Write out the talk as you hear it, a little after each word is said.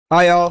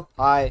Hi y'all.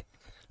 Hi.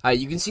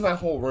 You can see my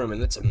whole room and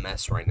it's a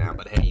mess right now,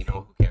 but hey, you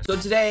know, who cares? So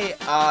today,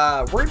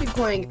 we're gonna be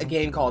playing a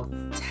game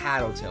called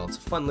Tattletale. It's a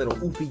fun little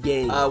oofy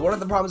game. One of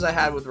the problems I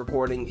had with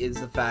recording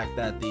is the fact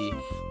that the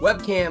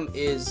webcam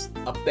is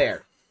up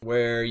there,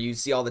 where you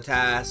see all the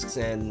tasks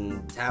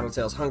and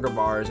Tattletale's hunger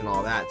bars and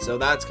all that. So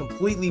that's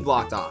completely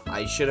blocked off.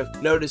 I should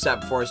have noticed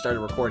that before I started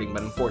recording,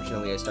 but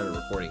unfortunately I started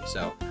recording,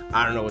 so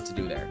I don't know what to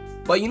do there.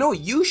 But you know what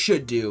you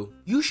should do?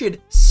 You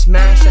should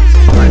smash that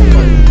subscribe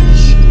button,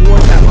 destroy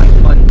that like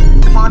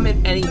button,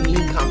 comment any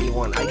meme comment you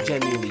want. I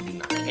genuinely do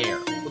not care.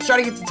 Let's try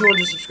to get to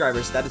 200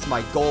 subscribers. That is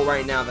my goal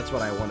right now. That's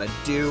what I want to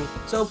do.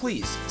 So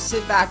please,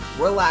 sit back,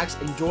 relax,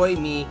 enjoy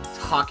me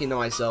talking to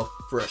myself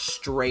for a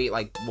straight,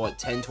 like, what,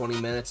 10-20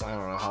 minutes? I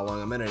don't know how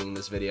long I'm editing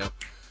this video.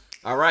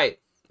 Alright,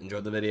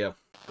 enjoy the video.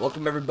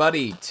 Welcome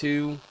everybody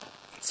to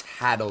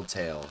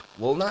Tattletale.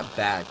 Well, not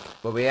back,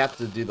 but we have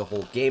to do the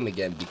whole game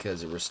again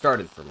because it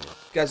restarted for me.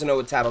 You guys don't know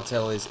what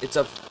Tattletale is. It's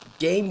a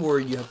game where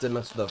you have to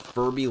mess with a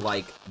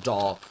Furby-like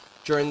doll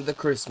during the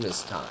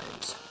Christmas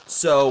times.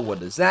 So, what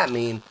does that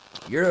mean?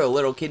 You're a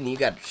little kid and you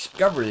got to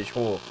discover this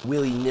whole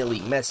willy-nilly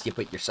mess you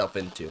put yourself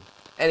into.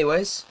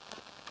 Anyways,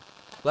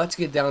 let's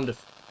get down to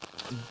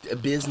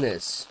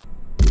business.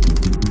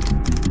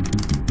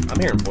 I'm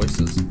hearing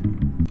voices.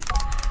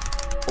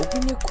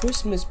 Open your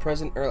Christmas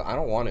present early. I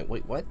don't want it.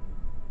 Wait, what?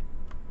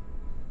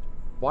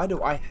 Why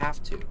do I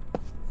have to?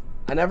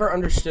 I never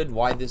understood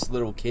why this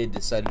little kid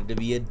decided to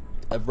be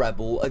a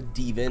rebel, a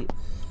deviant.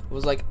 It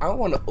was like, I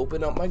want to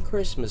open up my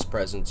Christmas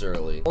presents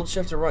early. Hold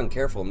shift to run.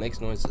 Careful, it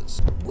makes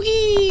noises.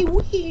 Wee,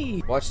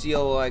 wee. Watch the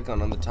yellow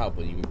icon on the top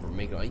when you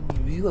make it.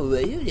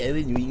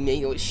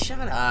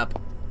 Shut up.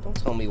 Don't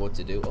tell me what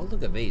to do. Oh,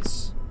 look, a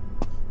vase.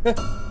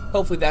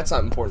 Hopefully that's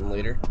not important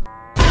later.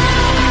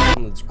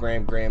 It's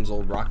Graham's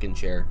old rocking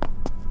chair.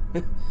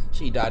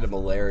 She died of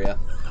malaria.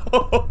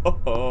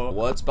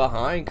 What's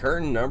behind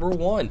curtain number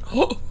 1?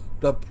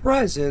 The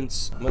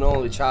presents. I'm an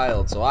only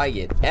child, so I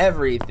get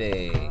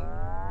everything.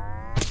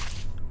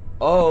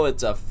 Oh,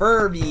 it's a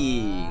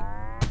Furby.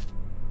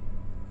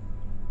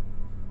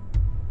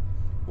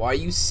 Why are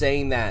you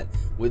saying that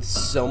with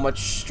so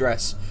much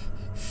stress?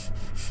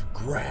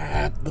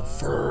 Grab the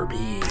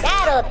Furby.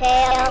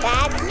 Tattletale,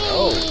 that's me.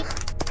 Oh,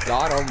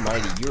 God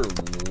almighty, you're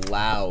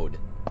loud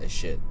as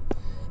shit.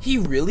 He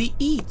really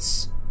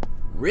eats.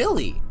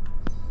 Really?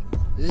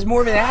 This is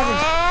more of an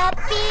average.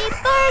 Happy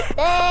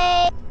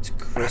birthday. It's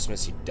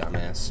Christmas, you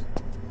dumbass.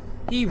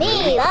 He We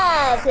really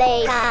love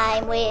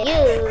playtime with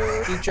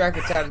you. keep track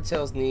of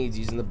Tattletale's needs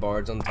using the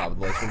bards on the top of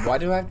the list. Why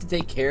do I have to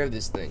take care of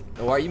this thing?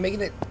 And why are you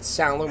making it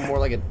sound more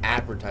like an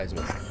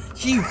advertisement?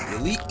 He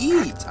really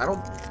eats. I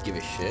don't give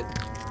a shit.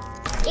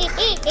 Eat,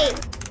 eat,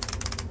 eat.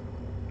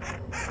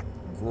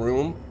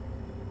 Groom.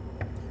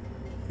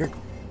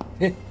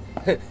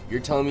 You're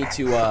telling me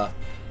to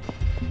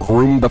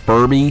groom the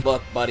Furby?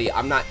 Look, buddy,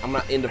 I'm not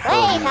into Furbies.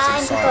 I'm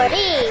Playtime sorry. for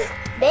these.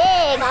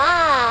 Big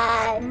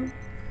fun.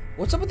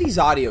 What's up with these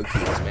audio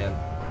cues, man?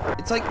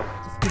 It's like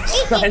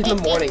it's 9 in the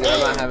morning and I'm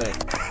not having it.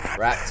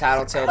 Wrap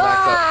Tattletale back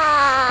up.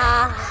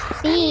 Ah,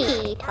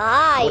 be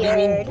tired. What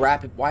do you mean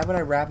wrap it? Why would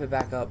I wrap it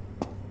back up?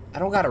 I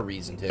don't got a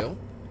reason to.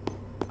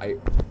 I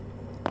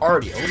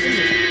already opened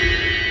it.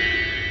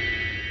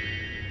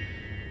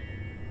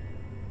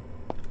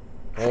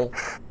 Oh.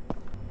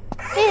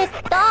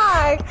 It's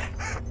dark.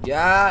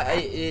 Yeah,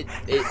 it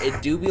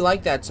do be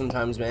like that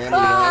sometimes, man. You know?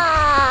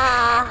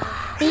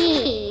 Ah,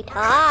 be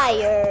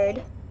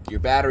tired. Your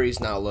battery's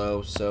not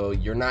low, so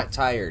you're not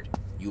tired.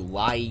 You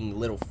lying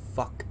little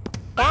fuck.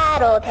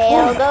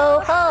 Tattletale, go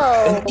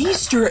home. An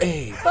Easter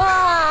egg!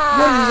 Ah,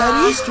 What is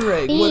that Easter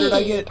egg? What did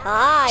I get?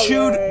 Tired.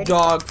 Chewed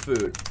dog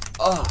food.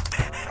 Ugh.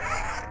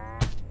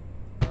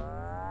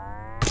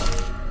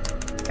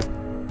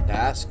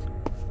 Task.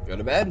 Go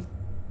to bed.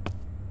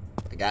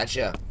 I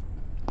gotcha.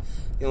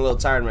 Getting a little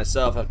tired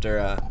myself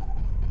after,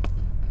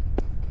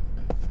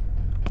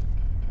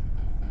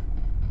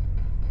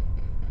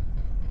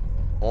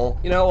 Oh,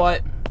 you know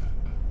what?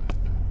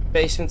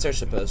 Basements are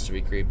supposed to be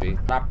creepy.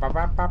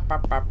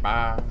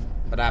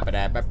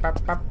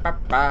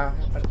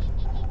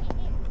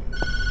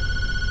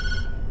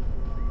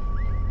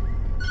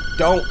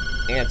 Don't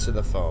answer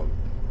the phone.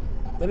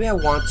 Maybe I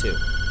want to.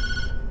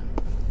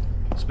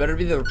 This better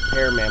be the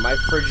repairman. My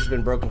fridge has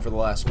been broken for the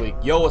last week.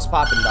 Yo, what's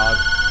poppin', dog?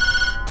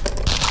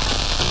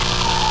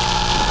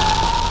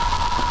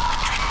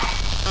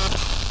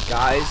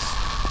 Guys,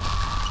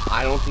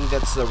 I don't think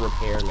that's the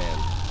repairman.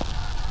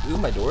 Ooh,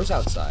 my door's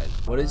outside.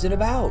 What is it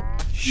about?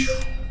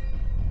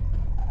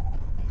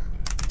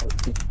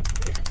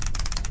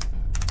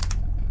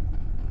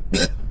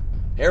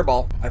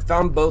 Hairball. I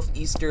found both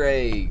Easter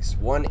eggs.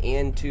 1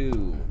 and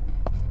 2.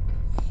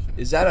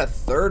 Is that a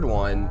third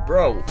one?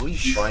 Bro, what are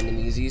you finding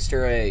these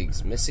Easter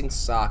eggs? Missing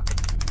sock.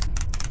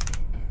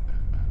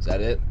 Is that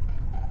it?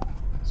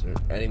 Is there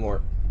any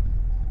more?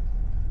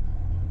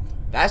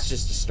 That's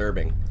just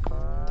disturbing.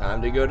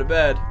 Time to go to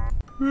bed.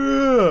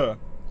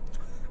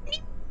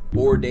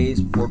 4 days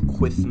before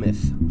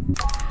Quithmith.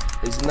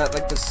 Isn't that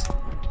like this?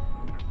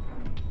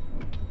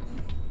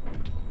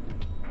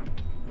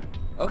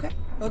 Okay.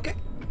 Okay.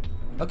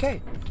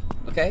 Okay.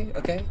 Okay.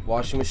 Okay.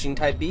 Washing machine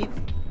type beat.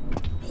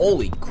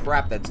 Holy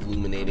crap, that's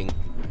illuminating.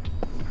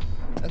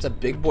 That's a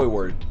big boy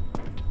word.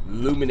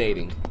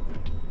 Illuminating.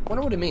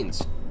 Wonder what it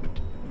means.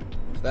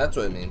 That's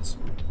what it means.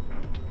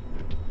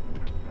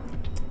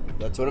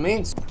 That's what it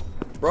means.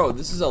 Bro,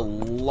 this is a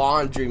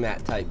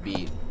laundromat type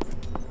beat.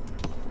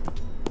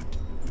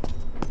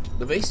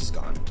 The vase is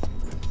gone.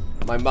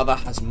 My mother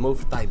has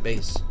moved thy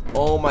base.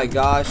 Oh my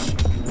gosh.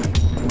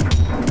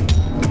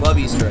 Love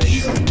Easter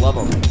eggs. Love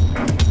them.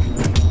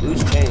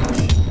 Lose change.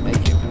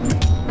 Thank you.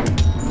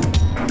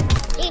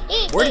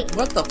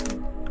 What the?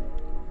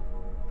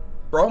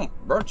 Bro,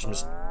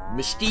 just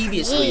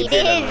mischievously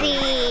did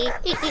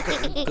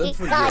good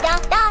for you.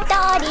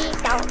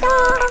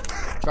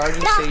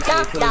 Charging station,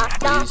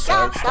 please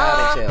charge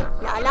Tattletale.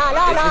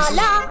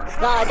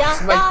 This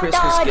is my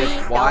Christmas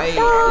gift. Why is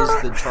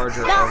the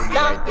charger already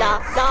right there?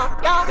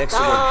 Next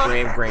to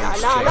where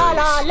Grange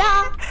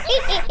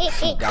cherries.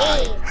 She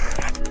died.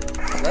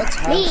 Let's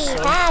have some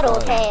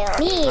Tattletale. fun.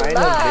 Me Find a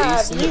love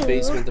vase in the you.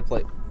 basement to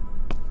play.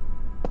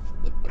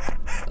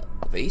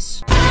 A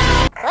vase?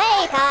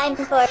 Playtime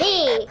for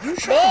tea. You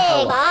shut the Big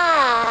hell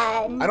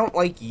up. fun. I don't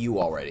like you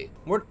already.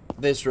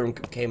 This room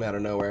came out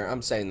of nowhere.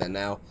 I'm saying that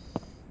now.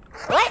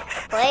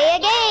 Let's play a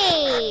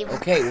game.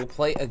 Okay, we'll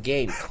play a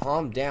game.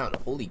 Calm down.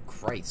 Holy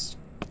Christ.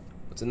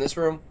 What's in this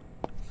room?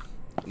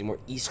 Any more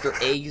Easter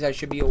eggs I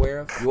should be aware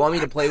of? You want me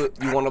to play with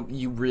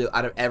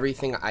out of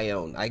everything I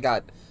own? I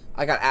got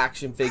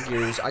action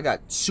figures, I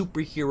got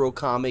superhero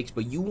comics,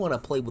 but you want to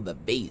play with a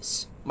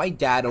base. My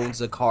dad owns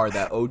a car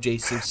that O.J.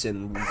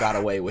 Simpson got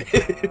away with.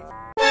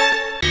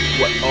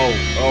 What?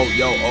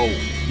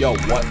 Yo,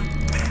 what?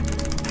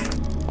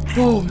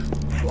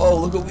 Oh,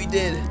 look what we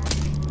did.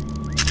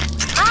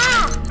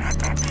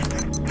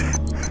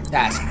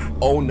 Task.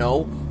 Oh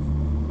no.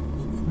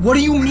 What do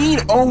you mean?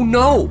 Oh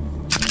no.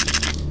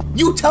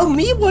 You tell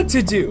me what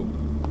to do.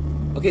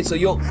 Okay, so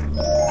you'll.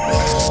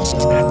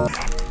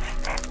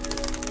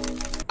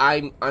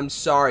 I'm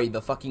sorry.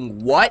 The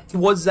fucking what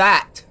was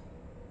that?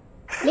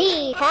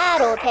 Me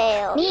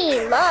Tattletale.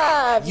 Me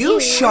love you. You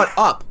shut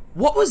up.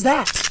 What was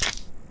that?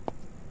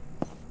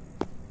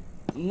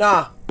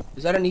 Nah.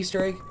 Is that an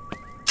Easter egg?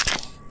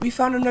 We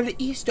found another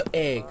Easter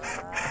egg.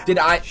 Did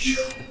I?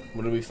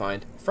 What did we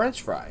find?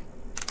 French fry.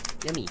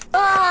 Yummy.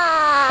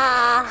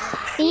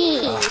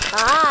 Be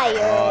tired.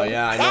 Oh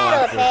yeah, I know.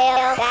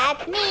 Tattletale,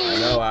 that's me. I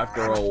know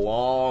after a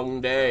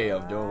long day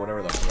of doing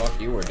whatever the fuck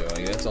you were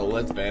doing. It's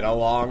been a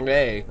long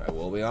day. I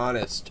will be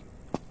honest.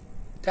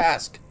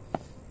 Task.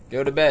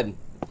 Go to bed.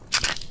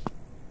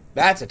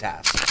 That's a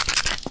task.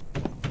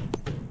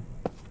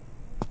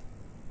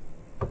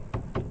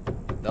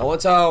 No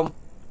one's home.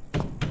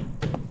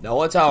 No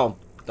one's home.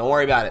 Don't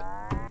worry about it.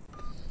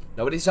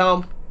 Nobody's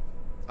home.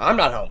 I'm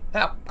not home.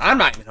 Hell, I'm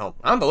not even home.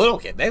 I'm the little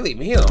kid. They leave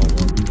me alone.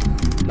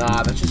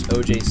 Nah, that's just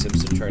O.J.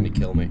 Simpson trying to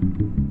kill me.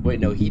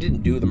 Wait, no, he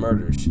didn't do the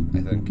murders,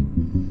 I think.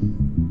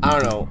 I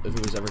don't know if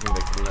he was ever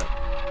convicted of that.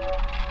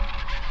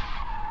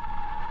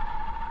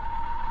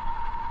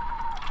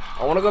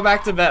 I want to go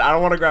back to bed. I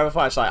don't want to grab a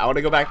flashlight. I want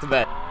to go back to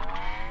bed.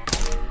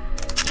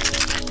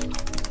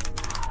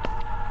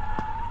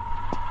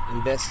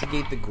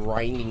 Investigate the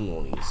grinding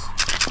noise.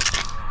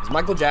 Is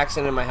Michael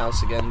Jackson in my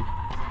house again?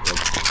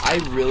 I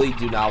really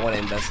do not want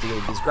to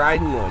investigate this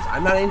grinding noise.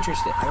 I'm not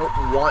interested. I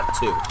don't want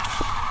to.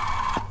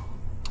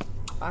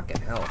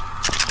 Fucking hell.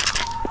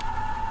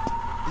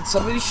 Did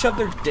somebody shove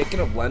their dick in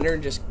a blender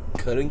and just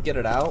couldn't get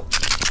it out?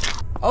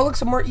 Oh, look,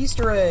 some more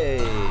Easter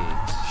eggs.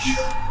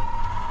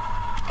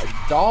 A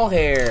doll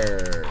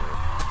hair.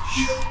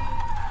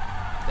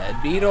 Dead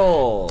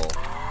beetle.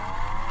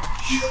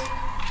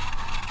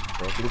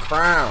 Broken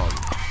crown.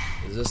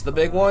 Is this the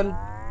big one?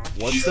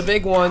 What's the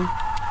big one?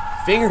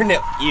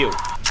 Fingernail. You.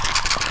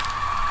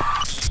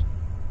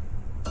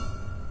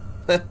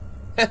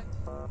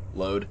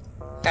 Load.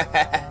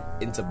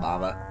 Into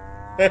mama.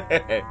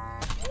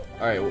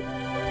 Alright.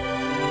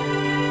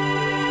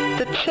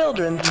 The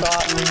children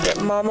thought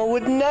that Mama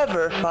would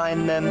never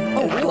find them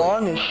as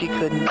long as she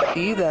couldn't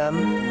see them.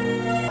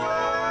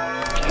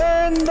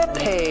 Turn the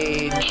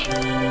page.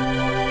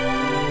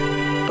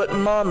 But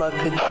Mama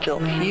could still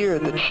hear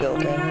the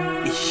children.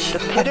 The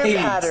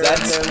pitter-patter of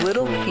their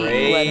little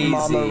feet led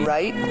Mama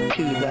right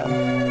to them.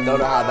 Don't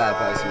know how that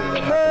applies to me.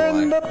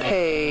 Turn the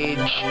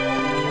page.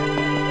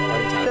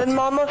 Then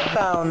Mama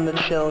found the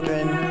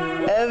children,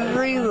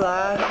 every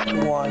last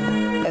one,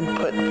 and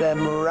put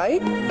them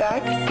right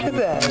back to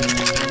bed.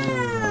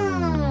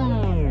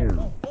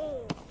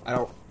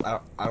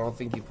 I don't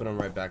think you put him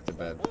right back to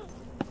bed.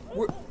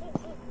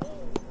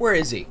 Where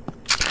is he?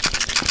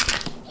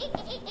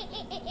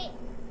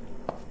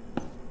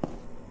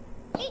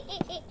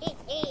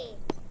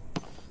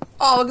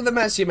 Oh, look at the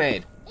mess you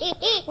made.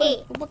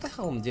 What the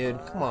hell, dude?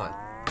 Come on.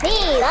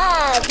 Me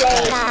love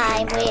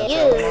playtime with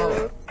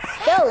you.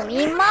 Show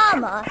me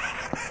Mama.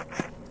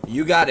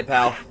 You got it,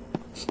 pal.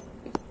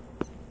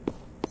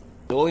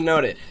 Duly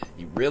noted.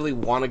 You really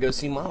want to go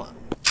see Mama.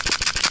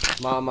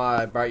 Mama,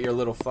 I brought your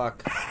little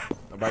fuck.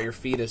 I brought your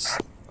fetus.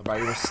 I brought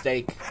your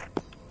steak.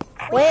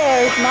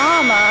 Where's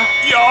Mama?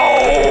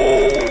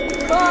 Yo!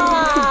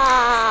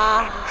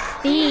 Ah,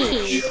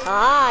 be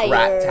tired.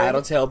 Rat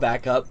Tattletale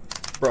back up.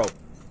 Bro.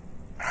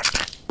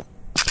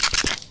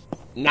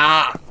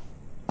 Nah.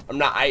 I'm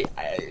not. I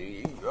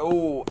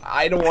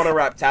don't want to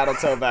wrap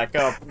Tattletale back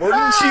up. Where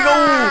did she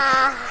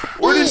go?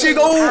 Where did she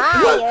go?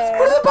 What?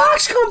 Where did the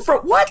box come from?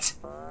 What?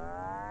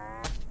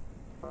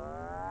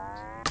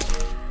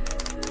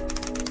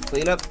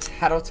 Clean up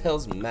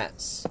Tattletale's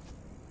mess.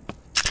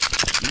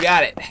 You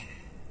got it.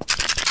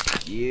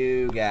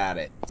 You got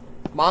it.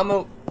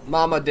 Mama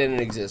didn't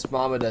exist.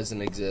 Mama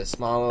doesn't exist.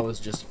 Mama was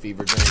just a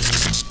fever dream.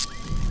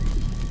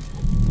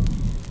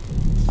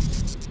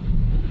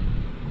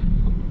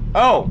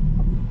 Oh.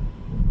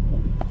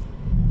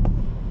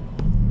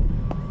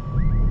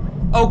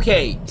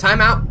 Okay,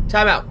 time out.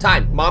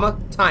 Mama,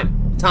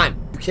 time.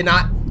 You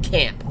cannot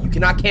camp. You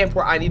cannot camp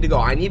where I need to go.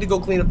 I need to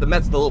go clean up the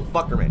mess of the little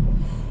fucker, man.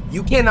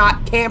 You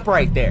cannot camp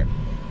right there.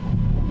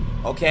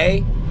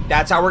 Okay?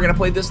 That's how we're gonna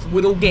play this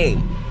little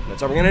game.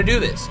 That's how we're gonna do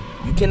this.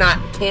 You cannot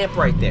camp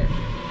right there.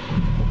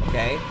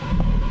 Okay?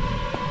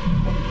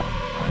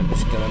 I'm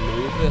just gonna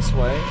move this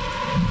way.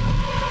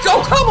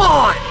 Oh, come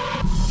on!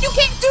 You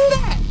can't do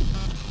that!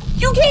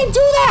 You can't do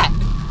that!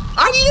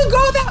 I need to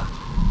go that.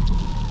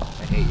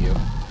 I hate you.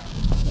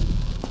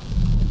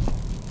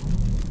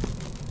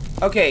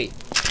 Okay.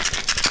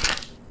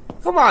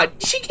 Come on,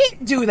 she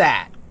can't do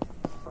that.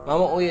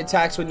 Mama only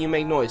attacks when you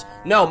make noise.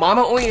 No,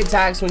 Mama only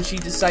attacks when she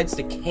decides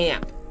to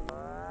camp.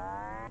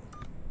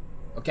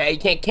 Okay, you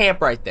can't camp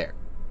right there.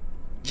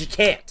 You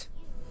can't.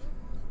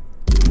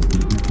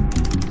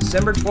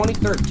 December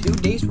 23rd, 2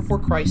 days before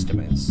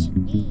Christmas.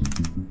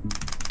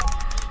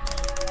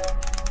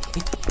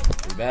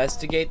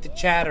 Investigate the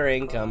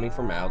chattering coming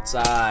from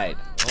outside.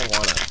 I don't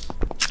wanna.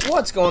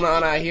 What's going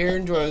on out here?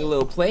 Enjoying a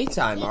little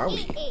playtime, are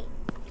we?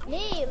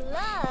 Me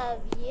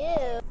love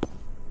you.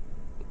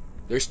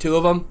 There's two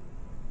of them.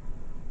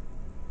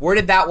 Where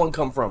did that one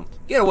come from?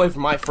 Get away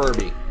from my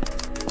Furby.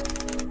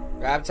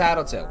 Grab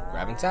Tattletale.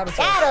 Grabbing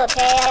Tattletale.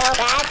 Tattletale,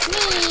 that's me.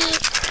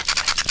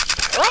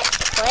 Let's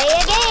play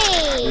a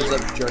game. Who's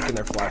up jerking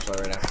their flashlight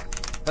right now?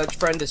 Touch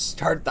friend to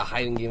start the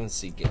hide and game and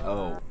seek it.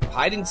 Oh,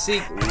 hide and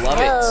seek. Love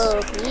it.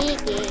 No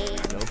peeking.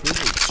 No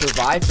peeking.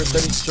 Survive for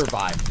 30.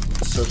 Survive.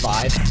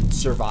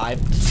 Survive.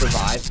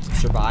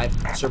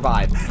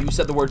 You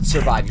said the word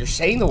survive. You're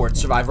saying the word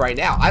survive right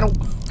now. I don't.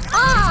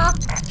 Ah.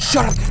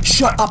 Shut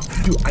up,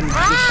 dude. I need you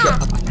to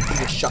shut up. I need you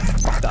to shut the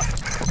fuck up.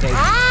 Okay?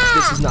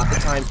 This is not the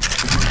time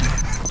for you to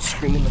be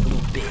screaming like a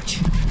little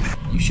bitch.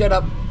 You shut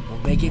up. We'll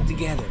make it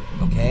together.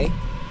 Okay?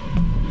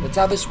 That's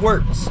how this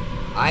works.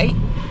 That's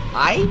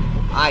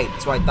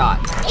what I thought.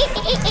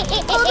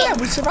 Oh yeah,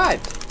 we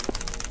survived.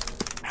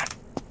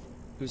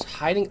 He was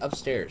hiding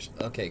upstairs.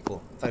 Okay,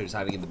 cool. I thought he was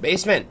hiding in the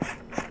basement.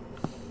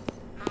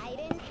 Hide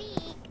and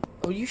seek.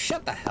 Oh, you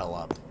shut the hell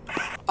up.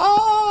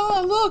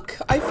 Oh, look!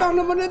 I found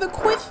him under the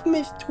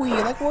Christmas tree.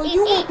 Like, well,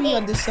 you will be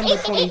on December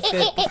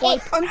 25th before I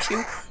punch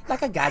you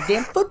like a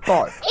goddamn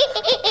football.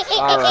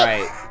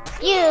 Alright.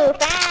 You found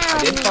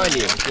I did find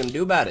you. What you gonna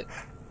do about it?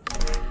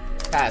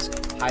 Pass.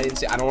 Hide and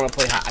seek. I don't want to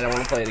play. I don't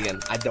want to play it again.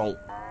 I don't.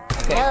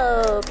 Okay.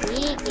 No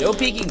peeking. No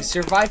peeking.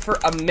 Survive for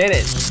a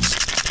minute.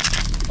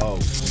 Oh.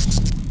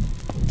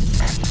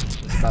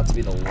 It's about to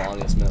be the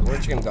longest minute. We're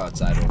just gonna go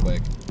outside real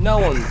quick. No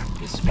one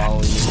is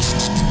following me.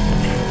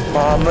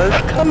 Mama's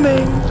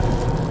coming.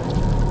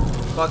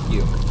 Fuck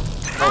you.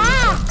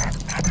 Ah.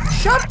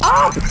 Shut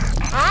up!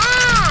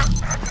 Ah.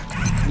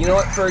 You know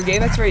what? For a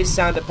game that's very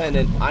sound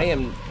dependent, I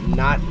am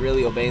not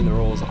really obeying the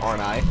rules,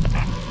 aren't I?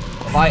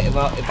 If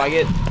I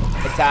get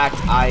attacked,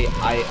 I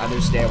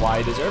understand why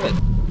I deserve it.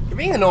 You're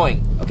being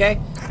annoying, okay?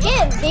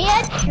 Give me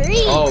a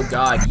treat. Oh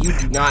god, you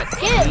do not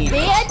Give need me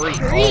a a treat.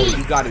 treat. Oh,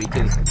 you gotta be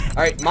kidding.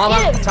 Alright,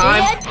 Mama, Give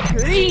time. me a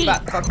treat.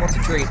 Fat fuck wants a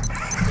treat.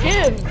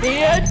 Give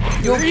me a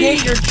treat. You'll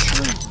get your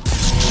treat.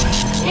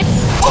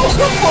 Oh,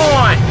 come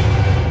on!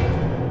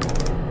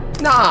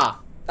 Nah,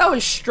 that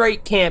was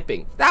straight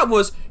camping. That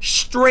was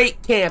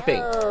straight camping.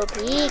 No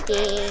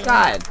peeking.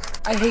 God,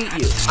 I hate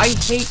you. I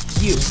hate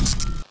you.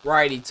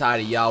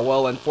 Righty-tighty, y'all.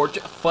 Well,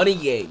 unfortunately, funny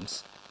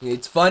games.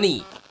 It's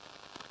funny.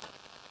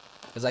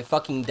 Because I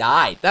fucking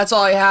died. That's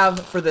all I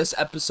have for this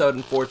episode,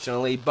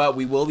 unfortunately. But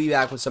we will be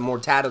back with some more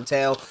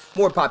Tattletale,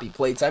 more Poppy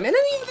Playtime, and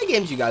any of the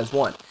games you guys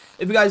want.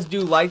 If you guys do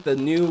like the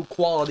new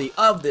quality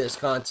of this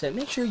content,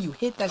 make sure you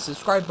hit that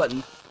subscribe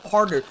button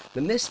harder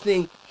than this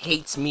thing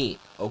hates me.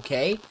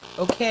 Okay?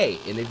 Okay.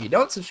 And if you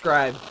don't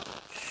subscribe,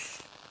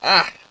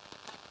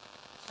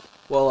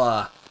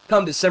 well,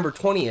 come December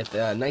 20th,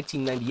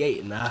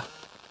 1998, and,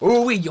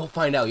 you'll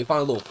find out. You'll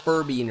find a little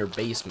Furby in your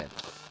basement.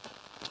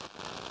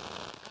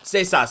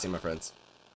 Stay saucy, my friends.